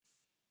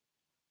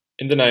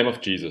In the name of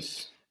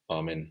Jesus,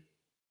 Amen.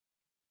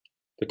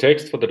 The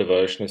text for the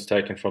devotion is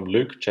taken from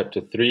Luke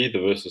chapter 3, the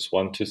verses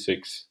 1 to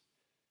 6.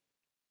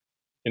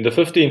 In the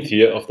 15th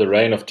year of the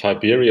reign of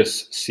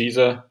Tiberius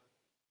Caesar,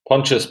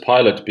 Pontius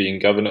Pilate being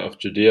governor of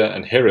Judea,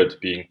 and Herod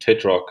being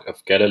tetrarch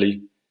of Galilee,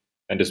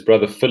 and his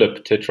brother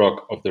Philip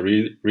tetrarch of the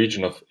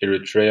region of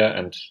Eritrea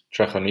and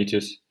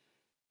Trachonitis,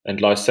 and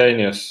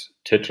Lysanias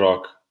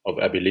tetrarch of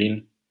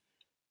Abilene,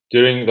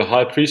 during the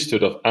high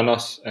priesthood of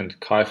Annas and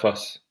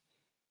Caiaphas,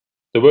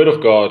 the word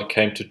of God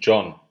came to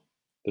John,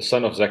 the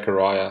son of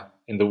Zechariah,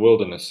 in the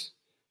wilderness.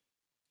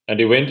 And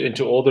he went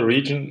into all the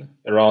region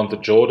around the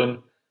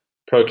Jordan,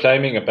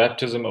 proclaiming a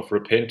baptism of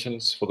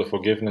repentance for the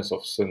forgiveness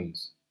of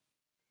sins.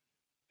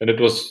 And it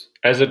was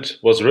as it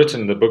was written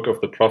in the book of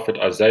the prophet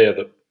Isaiah,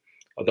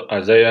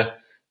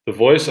 the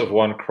voice of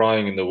one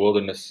crying in the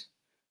wilderness,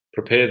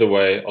 "Prepare the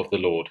way of the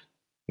Lord,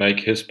 make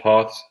his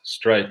paths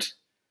straight.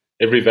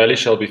 Every valley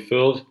shall be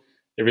filled,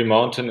 every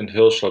mountain and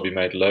hill shall be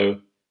made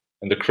low,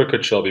 and the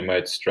crooked shall be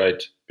made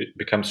straight,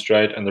 become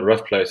straight, and the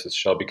rough places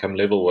shall become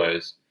level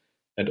ways,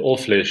 and all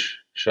flesh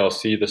shall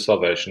see the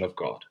salvation of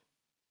God."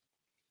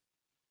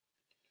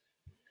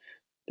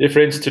 Dear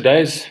friends,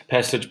 today's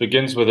passage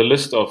begins with a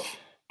list of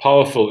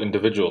powerful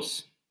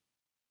individuals: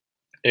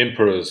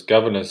 emperors,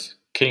 governors,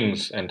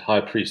 kings, and high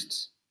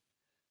priests.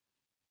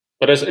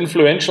 But as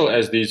influential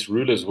as these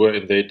rulers were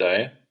in their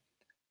day,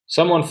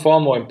 someone far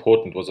more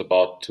important was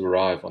about to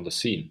arrive on the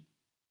scene.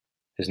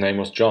 His name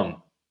was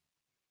John.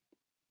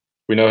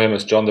 We know him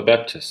as John the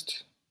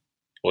Baptist,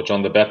 or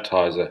John the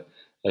Baptizer,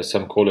 as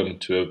some call him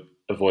to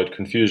avoid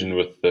confusion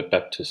with the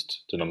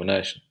Baptist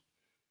denomination.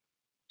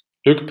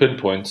 Luke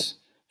pinpoints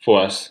for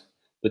us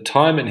the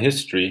time in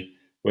history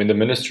when the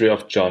ministry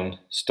of John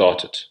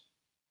started.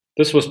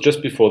 This was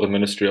just before the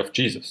ministry of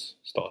Jesus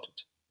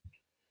started.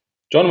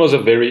 John was a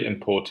very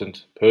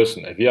important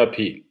person, a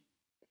VIP.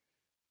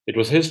 It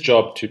was his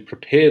job to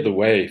prepare the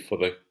way for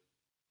the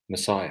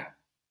Messiah.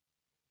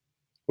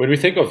 When we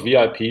think of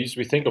VIPs,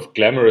 we think of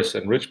glamorous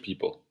and rich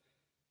people.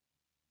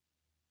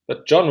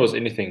 But John was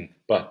anything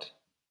but.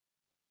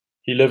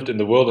 He lived in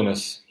the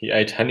wilderness, he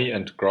ate honey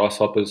and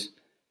grasshoppers,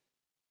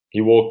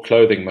 he wore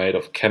clothing made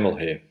of camel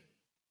hair.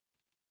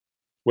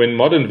 When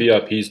modern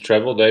VIPs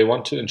travel, they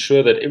want to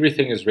ensure that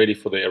everything is ready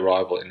for their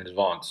arrival in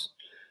advance.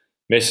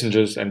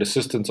 Messengers and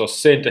assistants are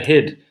sent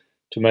ahead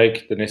to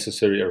make the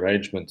necessary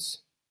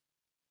arrangements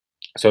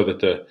so that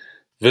the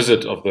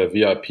visit of the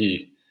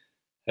VIP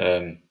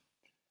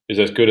is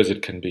as good as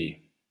it can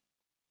be.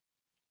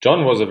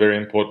 John was a very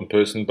important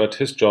person, but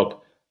his job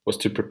was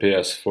to prepare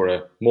us for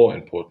a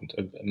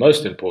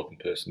most important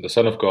person, the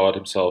Son of God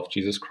himself,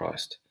 Jesus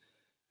Christ,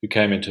 who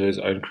came into his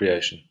own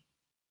creation.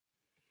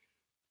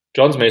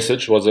 John's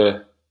message was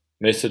a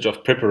message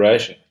of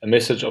preparation, a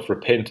message of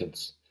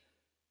repentance.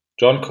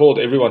 John called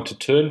everyone to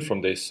turn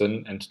from their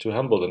sin and to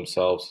humble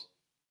themselves.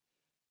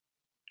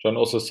 John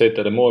also said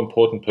that a more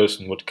important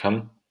person would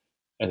come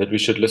and that we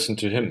should listen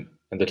to him,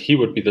 and that he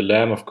would be the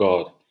Lamb of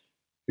God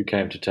who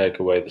came to take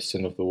away the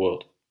sin of the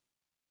world.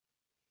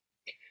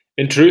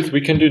 In truth,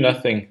 we can do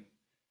nothing,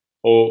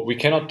 or we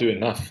cannot do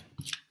enough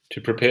to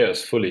prepare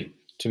us fully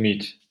to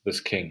meet this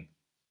King.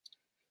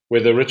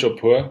 Whether rich or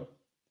poor,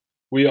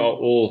 we are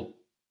all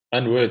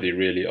unworthy,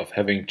 really, of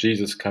having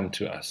Jesus come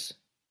to us.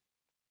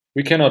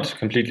 We cannot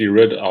completely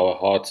rid our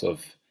hearts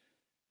of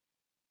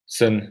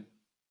sin,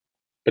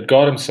 but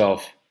God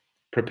himself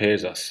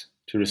prepares us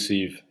to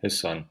receive his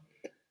Son.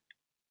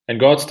 And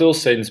God still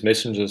sends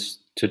messengers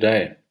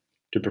today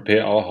to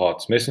prepare our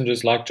hearts,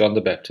 messengers like John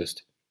the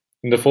Baptist,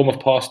 in the form of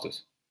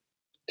pastors,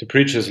 to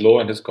preach his law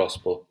and his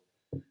gospel,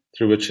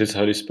 through which his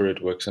Holy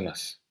Spirit works in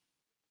us.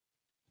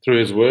 Through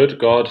his word,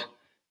 God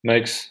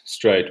makes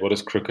straight what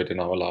is crooked in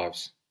our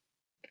lives,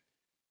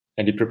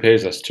 and he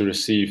prepares us to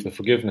receive the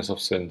forgiveness of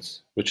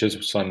sins, which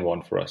his Son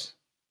won for us.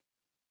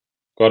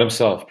 God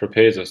himself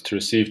prepares us to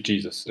receive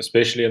Jesus,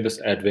 especially in this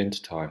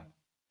Advent time.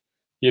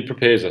 He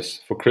prepares us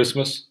for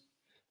Christmas,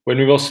 when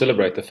we will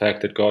celebrate the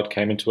fact that God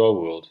came into our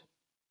world.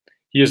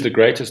 He is the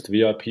greatest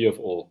VIP of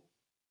all,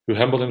 who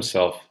humbled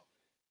himself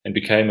and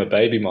became a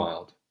baby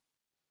mild.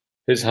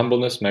 His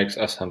humbleness makes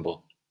us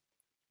humble.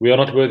 We are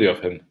not worthy of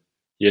him,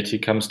 yet he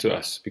comes to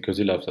us because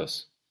he loves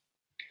us.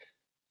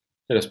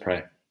 Let us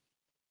pray.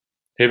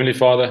 Heavenly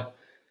Father,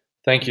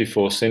 thank you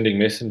for sending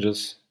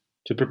messengers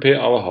to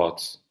prepare our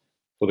hearts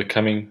for the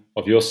coming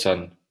of your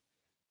Son.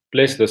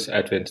 Bless this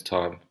Advent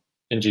time.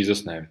 In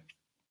Jesus' name,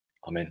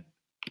 Amen.